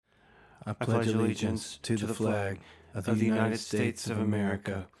I pledge allegiance to the flag of the United States of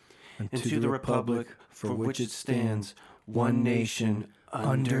America and to the republic for which it stands, one nation,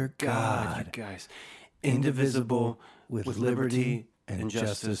 under God, you guys, indivisible, with liberty and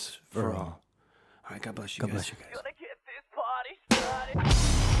justice for all. All right, God bless you guys. God bless you guys. Gonna get this party started.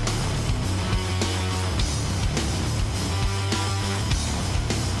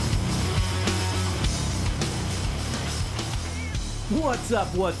 What's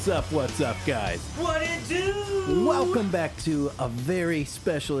up, guys? What it do? Welcome back to a very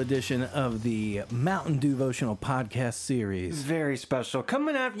special edition of the Mountain Devotional Podcast Series. Very special.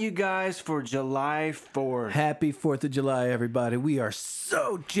 Coming at you guys for July 4th. Happy 4th of July, everybody. We are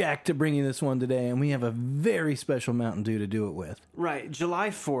so jacked to bring you this one today, and we have a very special Mountain Dew to do it with. Right, July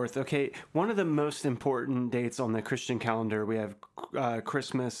 4th. Okay, one of the most important dates on the Christian calendar. We have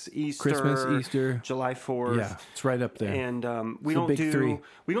Christmas, Easter, July 4th. Yeah, it's right up there. And we the big three.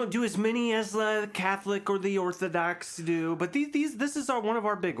 We don't do as many as the Catholic or the Orthodox do, but this is one of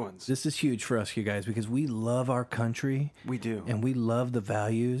our big ones. This is huge for us, you guys, because we love our country. We do, and we love the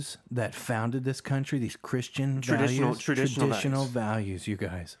values that founded this country. These Christian traditional values, you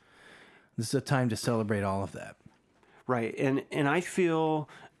guys. This is a time to celebrate all of that. Right, and I feel.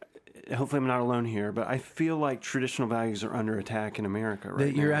 Hopefully I'm not alone here, but I feel like traditional values are under attack in America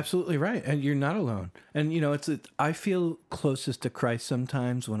right now. You're absolutely right, and you're not alone. And, I feel closest to Christ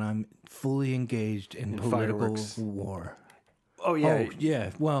sometimes when I'm fully engaged in political war. Oh, yeah. Oh,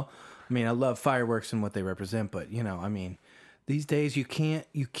 yeah. Well, I love fireworks and what they represent, but, these days you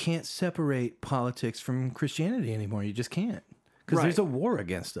can't separate politics from Christianity anymore. You just can't. Because there's a war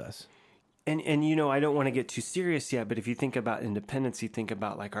against us. And I don't want to get too serious yet, but if you think about independence, you think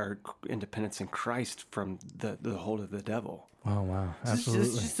about like our independence in Christ from the hold of the devil. Oh, wow.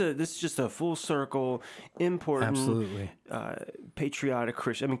 Absolutely. This is just a full circle, important, absolutely, patriotic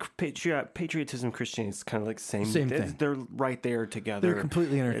Christian. Patriotism, Christianity is kind of like the same thing. They're right there together. They're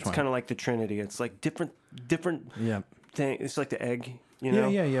completely intertwined. It's kind of like the Trinity. It's like different thing. It's like the egg. Yeah.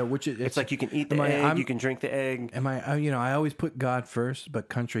 It's like you can eat the egg, you can drink the egg. I always put God first, but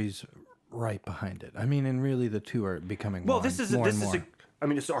country's right behind it. And really the two are becoming more.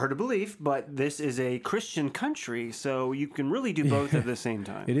 It's hard to believe, but this is a Christian country, so you can really do both at the same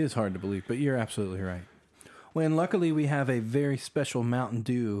time. It is hard to believe, but you're absolutely right. Well, and luckily we have a very special Mountain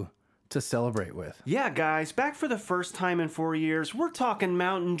Dew to celebrate with. Yeah, guys, back for the first time in 4 years, we're talking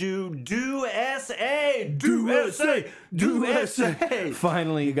Mountain Dew Do-SA! Do-SA!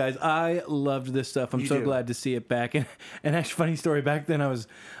 Finally, you guys, I loved this stuff. I'm so glad to see it back. And actually, funny story, back then I was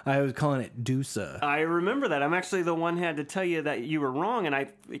calling it Doosa. I remember that. I'm actually the one who had to tell you that you were wrong, and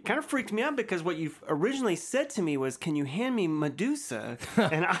it kind of freaked me out because what you originally said to me was, can you hand me Medusa?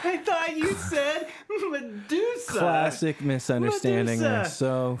 And I thought you said Medusa. Classic misunderstanding. They're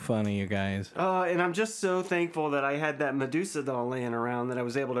so funny, you guys. And I'm just so thankful that I had that Medusa doll laying around that I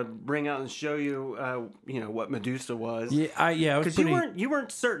was able to bring out and show you, what Medusa was. Yeah, I was because you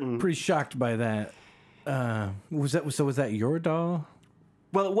weren't certain. Pretty shocked by that. Was that your doll?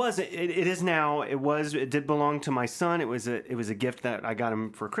 Well, it was. It is now. It did belong to my son. It was a gift that I got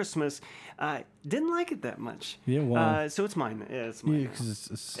him for Christmas. Didn't like it that much. Yeah, well, so it's mine. Yeah, it's mine. Yeah,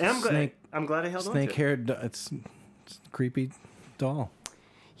 because it's and I'm glad I held on to it. Snake-haired. It's a creepy doll.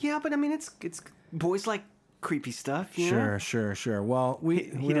 Yeah, but it's boys like creepy stuff. You know? Sure. Well,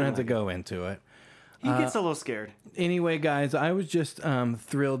 we don't have to go into it. He gets a little scared. Anyway, guys, I was just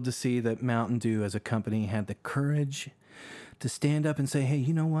thrilled to see that Mountain Dew as a company had the courage to stand up and say, hey,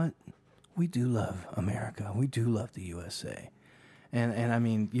 you know what? We do love America. We do love the USA. And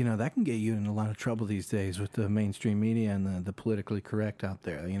that can get you in a lot of trouble these days with the mainstream media and the politically correct out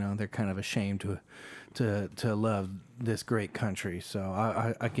there. They're kind of ashamed to love this great country. So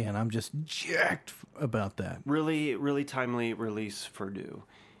I'm just jacked about that. Really, really timely release for Dew.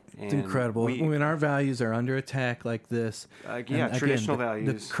 It's incredible. When our values are under attack like this, traditional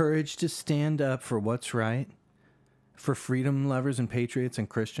values, the courage to stand up for what's right, for freedom lovers and patriots and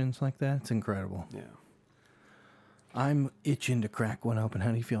Christians like that, it's incredible. Yeah. I'm itching to crack one open.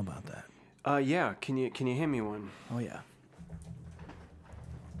 How do you feel about that? Yeah. Can you hand me one? Oh, yeah.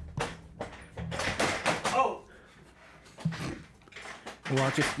 Oh!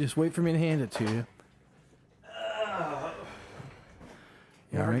 Well, just wait for me to hand it to you.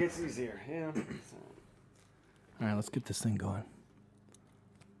 Never gets easier. Yeah. All right, let's get this thing going.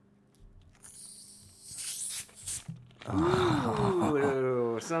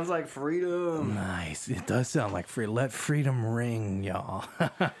 Ooh, sounds like freedom. Nice. It does sound like freedom. Let freedom ring, y'all.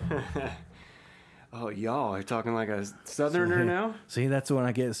 Oh, y'all are talking like a Southerner now? See, that's when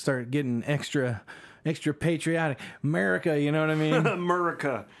I start getting extra patriotic. America, you know what I mean?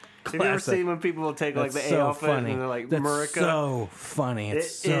 America. Have you ever seen when people will take like That's the A so off funny. it and they're like That's Murica? so funny.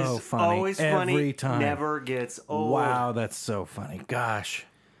 It's It so is funny. always Every funny. time. Never gets old. Wow, that's so funny. Gosh.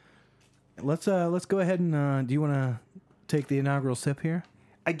 Let's go ahead and do you want to take the inaugural sip here?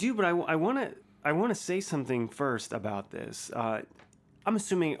 I do, but I want to say something first about this. I'm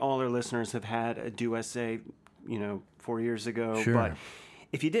assuming all our listeners have had a Duesse, 4 years ago. Sure. But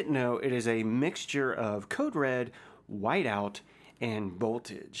if you didn't know, it is a mixture of Code Red, Whiteout, and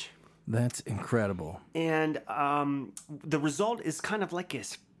Voltage. That's incredible. And the result is kind of like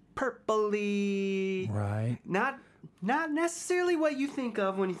this purpley, Right. not necessarily what you think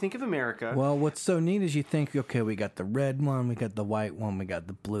of when you think of America. Well, what's so neat is you think, okay, we got the red one, we got the white one, we got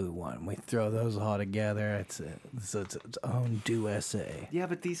the blue one. We throw those all together. It's its own Duesse. Yeah,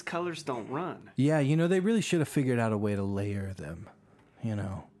 but these colors don't run. Yeah, they really should have figured out a way to layer them.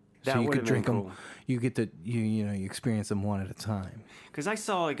 That so you would've could drink been them. cool. You get to you experience them one at a time. Because I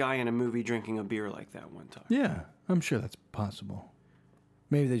saw a guy in a movie drinking a beer like that one time. Yeah, I'm sure that's possible.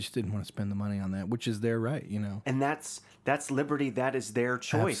 Maybe they just didn't want to spend the money on that, which is their right, And that's liberty. That is their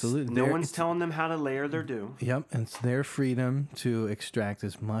choice. Absolutely. No one's telling them how to layer their do. Yep, and it's their freedom to extract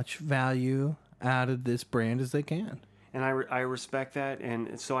as much value out of this brand as they can. And I respect that.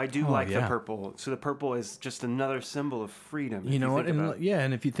 And so I do Oh, like the yeah. purple. So the purple is just another symbol of freedom. You know what? think about it.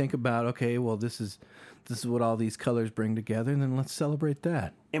 And if you think about, okay, well, this is what all these colors bring together, then let's celebrate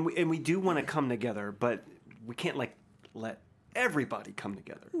that. And we do want to come together, but we can't let everybody come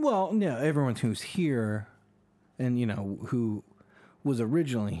together. Well, yeah, everyone who's here, and who was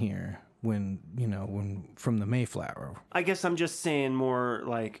originally here when from the Mayflower. I guess I'm just saying more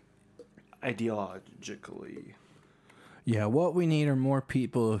like ideologically. Yeah, what we need are more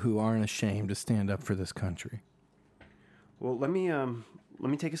people who aren't ashamed to stand up for this country. Well, let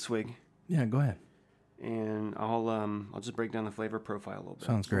me take a swig. Yeah, go ahead. And I'll just break down the flavor profile a little bit.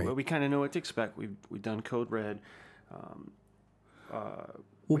 Sounds great. Well, we kind of know what to expect. We've done Code Red.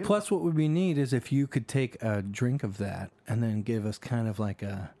 Well, plus what would be neat is if you could take a drink of that and then give us kind of like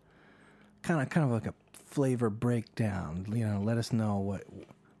a flavor breakdown. Let us know what.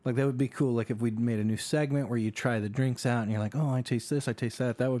 Like, that would be cool. Like, if we'd made a new segment where you try the drinks out and you're like, oh, I taste this, I taste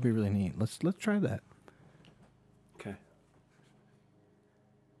that. That would be really neat. Let's try that. Okay.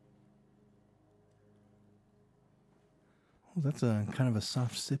 Well, that's a kind of a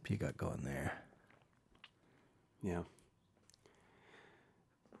soft sip you got going there. Yeah.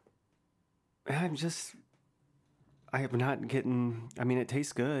 I am not getting. I mean, it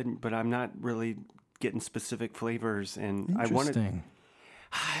tastes good, but I'm not really getting specific flavors, and I wanted. Interesting.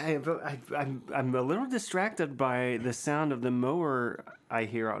 I'm a little distracted by the sound of the mower I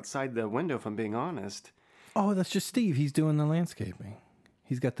hear outside the window, if I'm being honest. Oh, that's just Steve. He's doing the landscaping.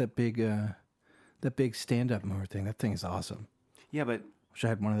 He's got that big stand-up mower thing. That thing is awesome. Yeah, but Wish I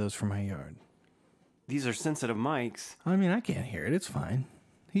had one of those for my yard. these are sensitive mics. I mean, I can't hear it. It's fine.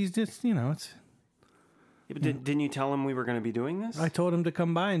 He's just, it's... Yeah, but didn't you tell him we were going to be doing this? I told him to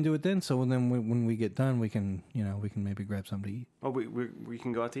come by and do it then, so then when we get done, we can maybe grab something to eat. Oh, we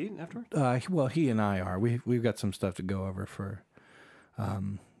can go out to eat afterward? Well, he and I are. We've got some stuff to go over for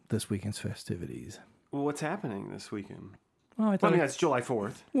this weekend's festivities. Well, what's happening this weekend? Oh, I Well, thought. that's July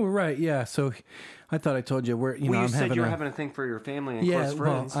 4th. Well, right, yeah. So, I thought I told you we're. You I'm said having you were a, having a thing for your family and Yeah, close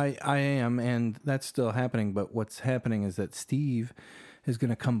friends. well, I am, and that's still happening. But what's happening is that Steve is going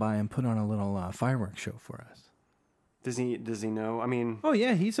to come by and put on a little fireworks show for us. Does he know? I mean, Oh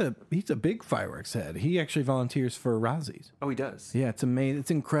yeah, he's a big fireworks head. He actually volunteers for Razzie's. oh, he does. Yeah, it's amazing.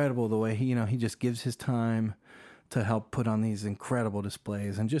 It's incredible the way he just gives his time to help put on these incredible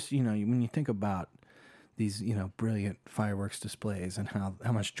displays. And just when you think about these brilliant fireworks displays and how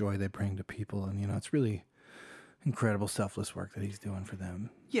much joy they bring to people, and it's really incredible selfless work that he's doing for them.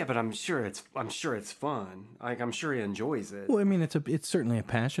 Yeah, but I'm sure it's fun. Like, I'm sure he enjoys it. Well, I mean, it's certainly a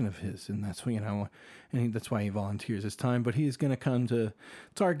passion of his, and that's that's why he volunteers his time. But he's going to come to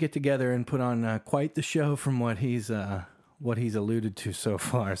our get together and put on quite the show from what he's alluded to so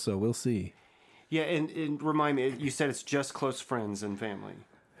far. So we'll see. Yeah, and remind me, you said it's just close friends and family.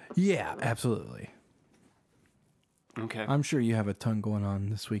 Yeah, absolutely. Okay. I'm sure you have a ton going on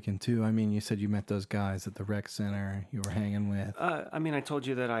this weekend too. I mean, you said you met those guys at the rec center you were hanging with. I mean, I told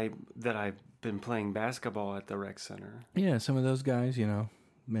you that I've been playing basketball at the rec center. Yeah, some of those guys,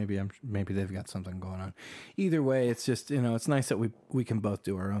 maybe they've got something going on. Either way, it's just it's nice that we can both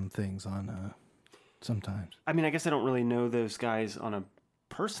do our own things on sometimes. I mean, I guess I don't really know those guys on a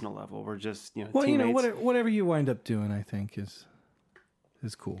personal level. We're just Well, teammates, whatever you wind up doing, I think is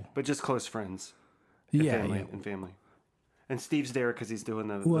cool. but just close friends. Yeah, family, yeah. and family. And Steve's there because he's doing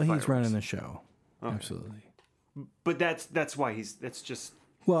the. Well, the he's fireworks. running the show. Okay. Absolutely. But that's why that's just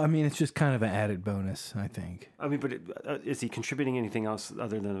Well, I mean, it's just kind of an added bonus, I think. I mean, but is he contributing anything else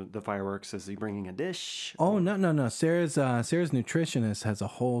other than the fireworks? Is he bringing a dish? Oh, no. Sarah's nutritionist has a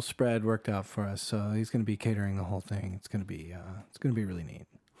whole spread worked out for us, so he's going to be catering the whole thing. It's going to be really neat.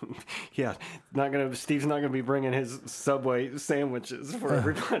 Yeah, Steve's not gonna be bringing his Subway sandwiches for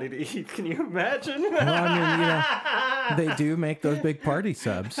everybody to eat. Can you imagine? Well, I mean, they do make those big party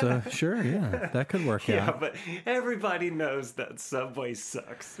subs, so sure, yeah, that could work Yeah, out. but everybody knows that Subway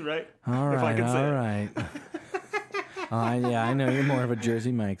sucks, right? All right, If I can say it. Yeah, I know you're more of a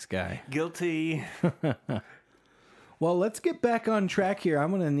Jersey Mike's guy. Guilty. Well, let's get back on track here.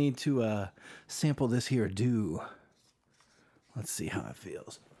 I'm going to need to sample this here dew. Let's see how it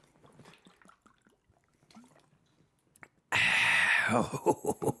feels.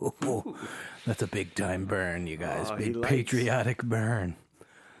 Oh, that's a big time burn, you guys. Oh, he big likes- patriotic burn.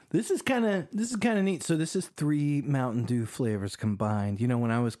 This is kind of neat. So this is 3 Mountain Dew flavors combined. You know,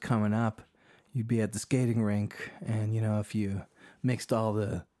 when I was coming up, you'd be at the skating rink, and you know, if you mixed all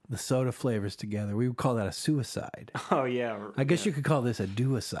the soda flavors together, we would call that a suicide. Oh yeah. I guess you could call this a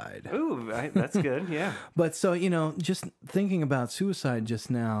duicide. Ooh, that's good. Yeah. But so, you know, just thinking about suicide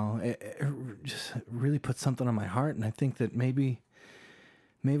just now, it just really put something on my heart. And I think that maybe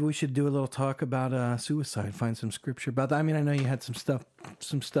we should do a little talk about suicide, find some scripture about that. I mean, I know you had some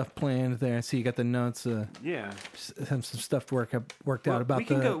stuff planned there. I see you got the notes. Yeah. Have some stuff worked out about we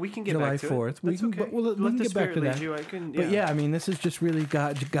can get July back to 4th. It. That's okay. We Let can the get back Spirit to lead that. you. I can, But yeah, I mean, this is just really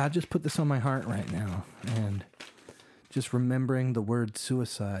God just put this on my heart right now. And just remembering the word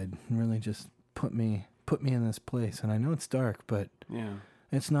suicide really just put me in this place. And I know it's dark, but yeah.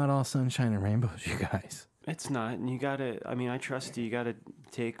 it's not all sunshine and rainbows, you guys. It's not, and you gotta. I mean, I trust you. You gotta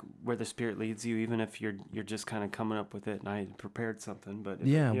take where the Spirit leads you, even if you're just kind of coming up with it. And I had prepared something, but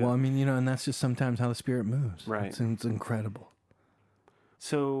Well, I mean, you know, and that's just sometimes how the Spirit moves. Right. It's incredible.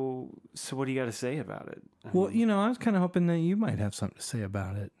 So what do you got to say about it? Well, you know, I was kind of hoping that you might have something to say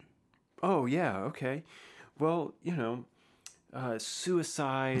about it. Oh yeah, okay. Well, you know,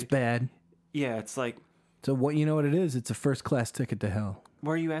 suicide. It's bad. Yeah, it's like. So what you know what it is? It's a first class ticket to hell.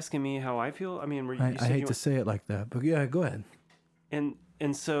 Were you asking me how I feel? I mean, I hate to say it like that, but yeah, go ahead. And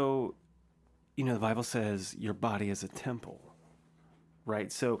so, you know, the Bible says your body is a temple,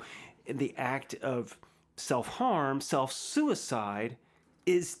 right? So the act of self-harm, self-suicide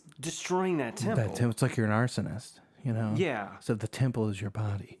is destroying that temple. It's like you're an arsonist, you know? Yeah. So the temple is your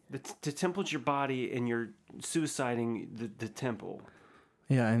body. The temple is your body, and you're suiciding the temple.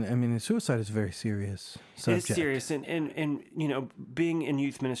 Yeah, and I mean, suicide is a very serious subject. It's serious, and you know, being in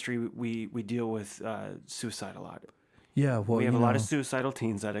youth ministry, we deal with suicide a lot. Yeah, well, we have a lot of suicidal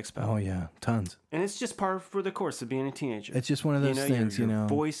teens that expel. Oh yeah, tons. And it's just par for the course of being a teenager. It's just one of those things, your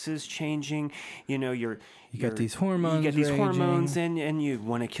voice is changing. You know, you got these hormones. You get these raging. hormones, and you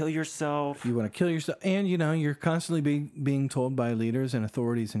want to kill yourself. You want to kill yourself, and you know, you're constantly being told by leaders and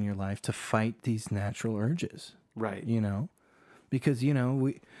authorities in your life to fight these natural urges. Right. You know, because you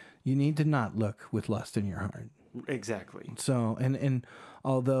know you need to not look with lust in your heart. Exactly. So, and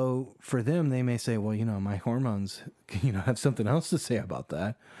although for them, they may say, well, you know, my hormones, you know, have something else to say about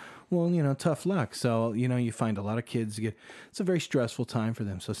that. Well, you know, tough luck. So, you know, you find a lot of kids it's a very stressful time for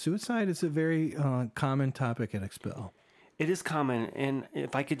them. So suicide is a very common topic at Expel. It is common. And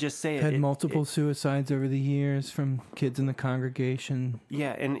if I could just say Had multiple suicides over the years from kids in the congregation.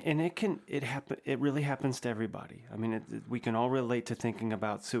 Yeah. And it really happens to everybody. I mean, we can all relate to thinking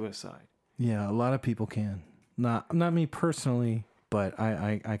about suicide. Yeah. A lot of people can. Not me personally, but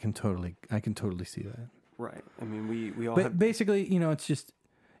I can totally see that. Right. I mean, we all. But basically, you know, it's just,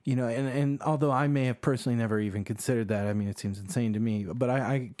 you know, and although I may have personally never even considered that, I mean, it seems insane to me. But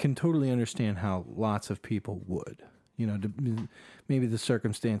I can totally understand how lots of people would. You know, maybe the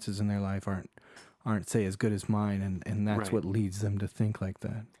circumstances in their life aren't say as good as mine, and that's right. what leads them to think like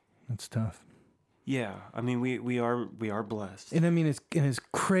that. It's tough. Yeah, I mean, we are blessed. And I mean, as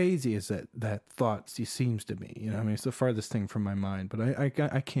crazy as that thought seems to me, you know, I mean, it's the farthest thing from my mind, but I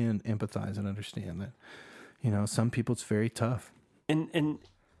can empathize and understand that, you know, some people it's very tough. And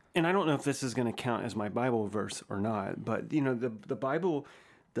I don't know if this is going to count as my Bible verse or not, but you know, the Bible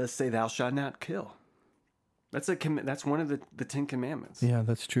does say, "Thou shalt not kill." That's one of the 10 Commandments. Yeah,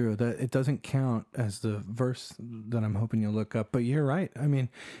 that's true. That it doesn't count as the verse that I'm hoping you'll look up, but you're right. I mean,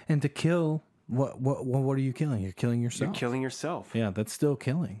 and to kill. What are you killing? You're killing yourself. You're killing yourself. Yeah, that's still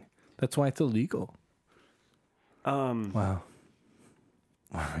killing. That's why it's illegal. Wow,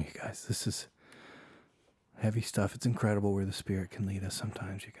 you guys, this is heavy stuff. It's incredible where the Spirit can lead us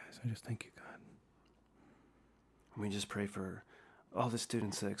sometimes, you guys. I just thank you, God. We just pray for all the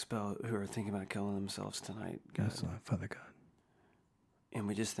students at Expel who are thinking about killing themselves tonight, God. Yes, Father God. And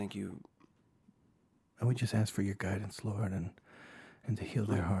we just thank you. And we just ask for your guidance, Lord, and to heal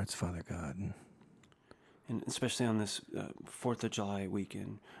their hearts, Father God. And especially on this 4th of July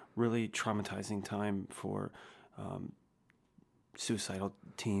weekend, really traumatizing time for suicidal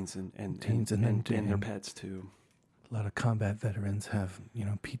teens and their pets too. A lot of combat veterans have,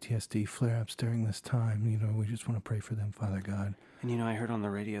 PTSD flare-ups during this time. We just want to pray for them, Father God. And, I heard on the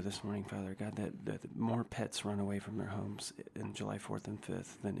radio this morning, Father God, that more pets run away from their homes in July 4th and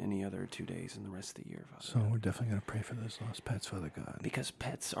 5th than any other 2 days in the rest of the year, Father So God. we're definitely going to pray for those lost pets, Father God. Because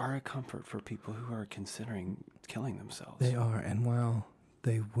pets are a comfort for people who are considering killing themselves. They are, and while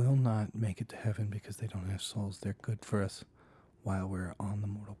they will not make it to heaven because they don't have souls, they're good for us while we're on the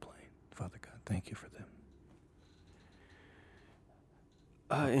mortal plane. Father God, thank you for them.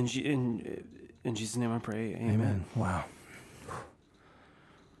 In Jesus' name I pray, Amen. Wow.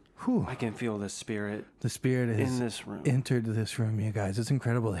 Whew. I can feel the Spirit. The Spirit has in this room. entered this room, you guys. It's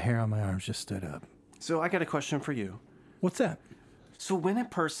incredible. The hair on my arms just stood up. So I got a question for you. What's that? So when a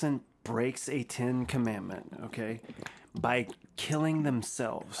person breaks a 10 commandment, okay, by killing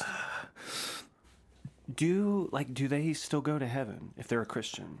themselves, do they still go to heaven if they're a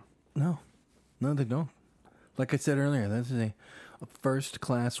Christian? No, they don't. Like I said earlier, that's a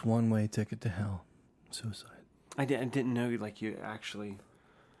first-class one-way ticket to hell. Suicide. I didn't know you actually.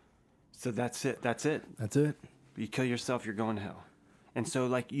 So that's it. That's it. You kill yourself, you're going to hell. And so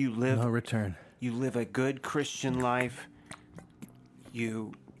you live No return. You live a good Christian life.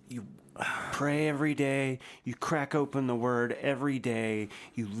 You pray every day. You crack open the Word every day.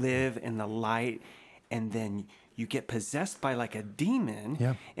 You live in the light, and then you get possessed by a demon,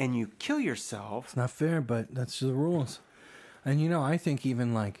 Yep. and you kill yourself. It's not fair, but that's the rules. And I think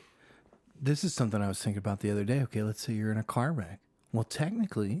even this is something I was thinking about the other day. Okay, let's say you're in a car wreck. Well,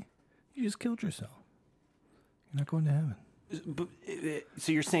 technically, you just killed yourself. You're not going to heaven.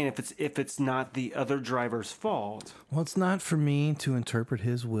 So you're saying if it's not the other driver's fault? Well, it's not for me to interpret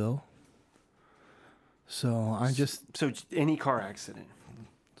his will. So I just... So any car accident?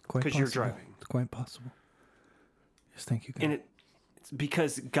 Because you're driving. It's quite possible. Just think you can. And it's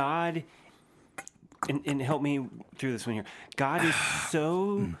because God... And help me through this one here. God is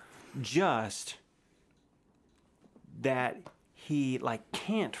so just that he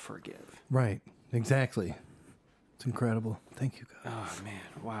can't forgive. Right. Exactly. It's incredible. Thank you, God. Oh man,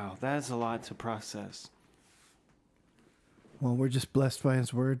 wow. That is a lot to process. Well, we're just blessed by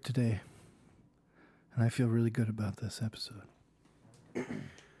his word today. And I feel really good about this episode.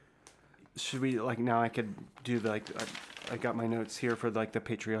 Should we now I could do I got my notes here for the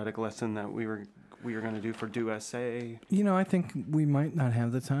patriotic lesson that we were going to do for Do SA. I think we might not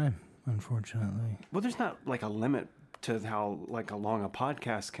have the time, unfortunately. Well, there's not a limit to how long a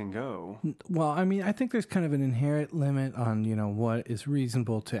podcast can go. Well, I think there's kind of an inherent limit on, what is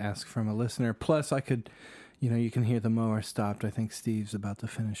reasonable to ask from a listener. Plus, I could, you can hear the mower stopped. I think Steve's about to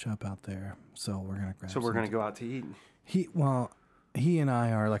finish up out there. So we're going to grab So we're going to go out to eat. He and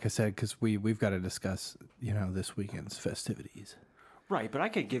I are, like I said, because we've got to discuss, this weekend's festivities. Right, but I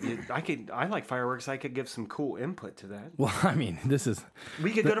could give you, I like fireworks. I could give some cool input to that. Well, this is...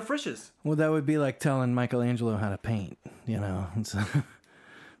 We could go to Frisch's. Well, that would be like telling Michelangelo how to paint,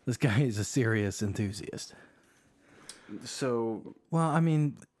 This guy is a serious enthusiast. So... Well,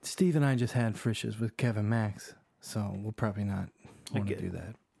 Steve and I just had Frisch's with Kevin Max, so we'll probably not want to do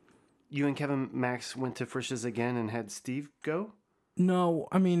that. You and Kevin Max went to Frisch's again and had Steve go? No,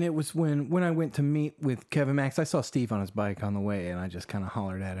 it was when I went to meet with Kevin Max, I saw Steve on his bike on the way, and I just kind of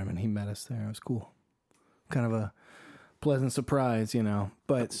hollered at him, and he met us there. It was cool. Kind of a pleasant surprise,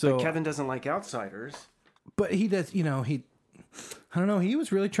 But Kevin doesn't like outsiders. But he does, I don't know, he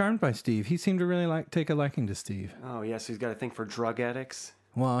was really charmed by Steve. He seemed to really take a liking to Steve. Oh, yeah, so he's got a thing for drug addicts?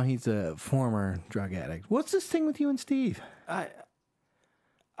 Well, he's a former drug addict. What's this thing with you and Steve? I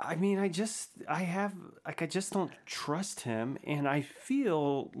just don't trust him, and I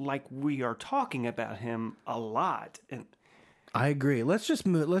feel like we are talking about him a lot. And I agree. Let's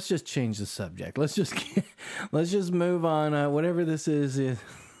just change the subject. Let's just move on. Whatever this is,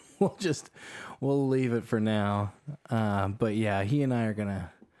 we'll leave it for now. But yeah, he and I are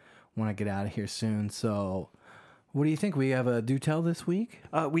gonna want to get out of here soon. So, what do you think? We have a do tell this week?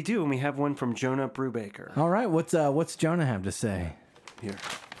 We do, and we have one from Jonah Brubaker. All right. What's Jonah have to say? Here.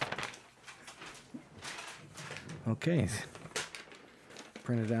 Okay.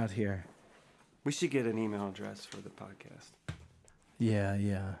 Print it out here. We should get an email address for the podcast.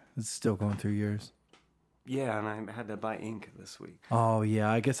 Yeah. It's still going through yours. Yeah, and I had to buy ink this week. Oh,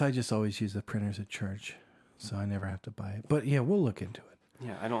 yeah. I guess I just always use the printers at church, so I never have to buy it. But, yeah, we'll look into it.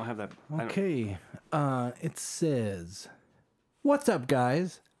 Yeah, I don't have that. Okay. It says, What's up,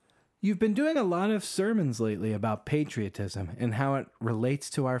 guys? You've been doing a lot of sermons lately about patriotism and how it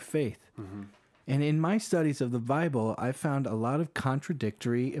relates to our faith. Mm-hmm. And in my studies of the Bible, I found a lot of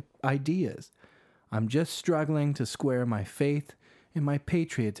contradictory ideas. I'm just struggling to square my faith and my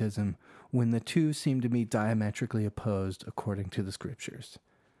patriotism when the two seem to be diametrically opposed according to the scriptures.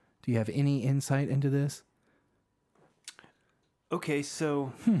 Do you have any insight into this? Okay,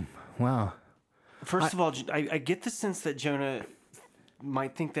 so... Wow. First of all, I get the sense that Jonah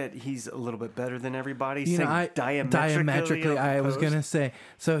might think that he's a little bit better than everybody. You know, diametrically, I was going to say.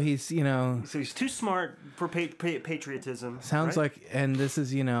 So he's, So he's too smart for patriotism. Sounds right? like, and this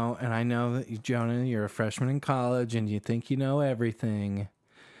is, and I know that, Jonah, you're a freshman in college and you think you know everything.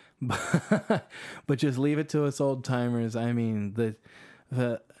 But just leave it to us old timers. I mean,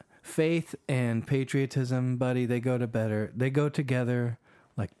 the faith and patriotism, buddy, they go together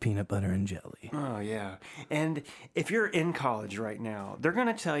like peanut butter and jelly. Oh, yeah. And if you're in college right now, they're going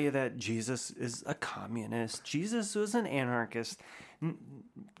to tell you that Jesus is a communist. Jesus was an anarchist.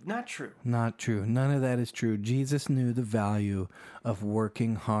 Not true. Not true. None of that is true. Jesus knew the value of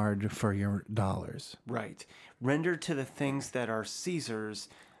working hard for your dollars. Right. Render to the things that are Caesar's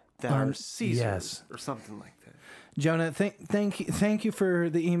that are Caesar's. Yes. Or something like that. Jonah, thank you for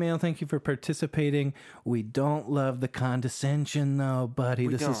the email. Thank you for participating. We don't love the condescension, though, buddy.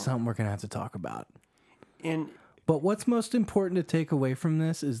 This is something we're going to have to talk about. But what's most important to take away from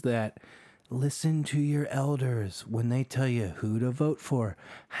this is that listen to your elders when they tell you who to vote for,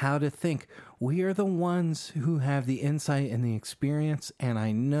 how to think. We are the ones who have the insight and the experience, and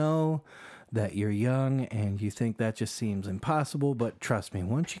I know that you're young and you think that just seems impossible, but trust me,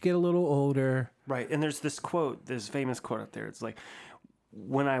 once you get a little older... Right, and there's this famous quote up there. It's like,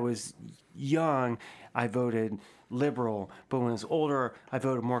 when I was young, I voted liberal, but when I was older, I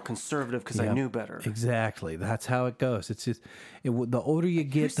voted more conservative because I knew better. Exactly, that's how it goes. It's just the older you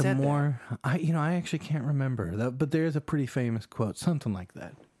get, the more... I actually can't remember, but there's a pretty famous quote, something like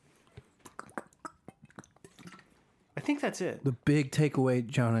that. I think that's it. The big takeaway,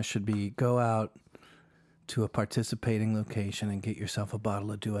 Jonah, should be go out to a participating location and get yourself a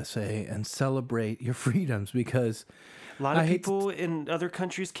bottle of Douce and celebrate your freedoms, because a lot of people in other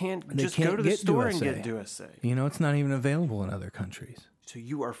countries can't go to the store and get Douce. It's not even available in other countries. So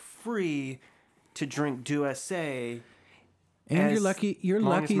you are free to drink Douce. And you're lucky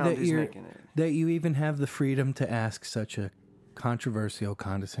that you even have the freedom to ask such a controversial,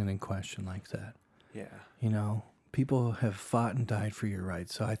 condescending question like that. Yeah. People have fought and died for your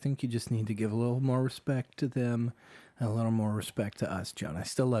rights, so I think you just need to give a little more respect to them and a little more respect to us, Jonah. I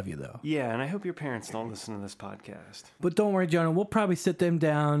still love you, though. Yeah, and I hope your parents don't listen to this podcast. But don't worry, Jonah. We'll probably sit them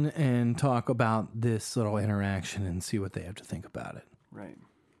down and talk about this little interaction and see what they have to think about it. Right.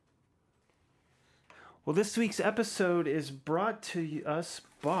 Well, this week's episode is brought to us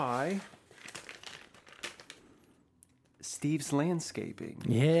by... Steve's Landscaping.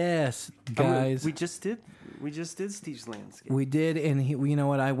 Yes, guys. We just did Steve's Landscaping. We did, and you know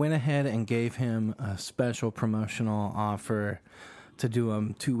what? I went ahead and gave him a special promotional offer to do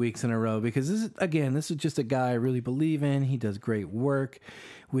him 2 weeks in a row, because this is just a guy I really believe in. He does great work.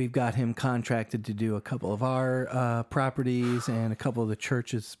 We've got him contracted to do a couple of our properties and a couple of the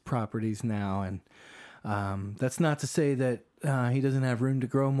church's properties now, and that's not to say that he doesn't have room to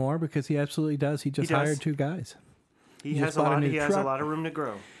grow more, because he absolutely does. He just hired 2 guys. He has a lot of room to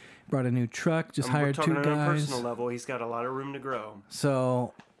grow. Brought a new truck, hired 2 guys. On a personal level, he's got a lot of room to grow.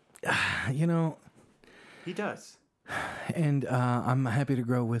 So, he does. And I'm happy to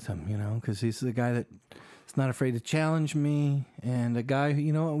grow with him, because he's the guy that is not afraid to challenge me, and a guy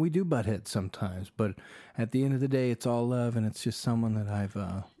who, we do butt heads sometimes, but at the end of the day, it's all love, and it's just someone that I've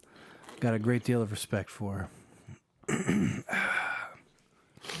got a great deal of respect for.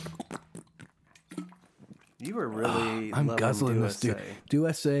 You were really I'm guzzling this, dude.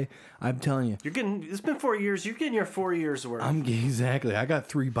 Douce, I'm telling you. It's been 4 years. You're getting your 4 years worth. Exactly. I got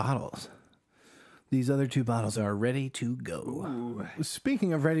 3 bottles. These other 2 bottles are ready to go. Ooh.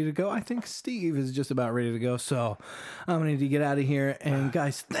 Speaking of ready to go, I think Steve is just about ready to go. So I'm going to need to get out of here. And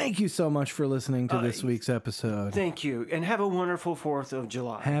guys, thank you so much for listening to this week's episode. Thank you. And have a wonderful 4th of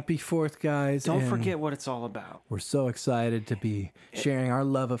July. Happy 4th, guys. Don't forget what it's all about. We're so excited to be sharing our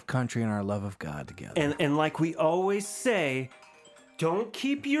love of country and our love of God together. And like we always say, don't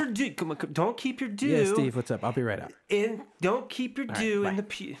keep your due. Don't keep your due. Yeah, Steve, what's up? I'll be right out. And don't keep your due in the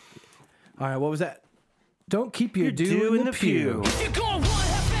pew. All right, what was that? Don't keep your due in the pew. If you're going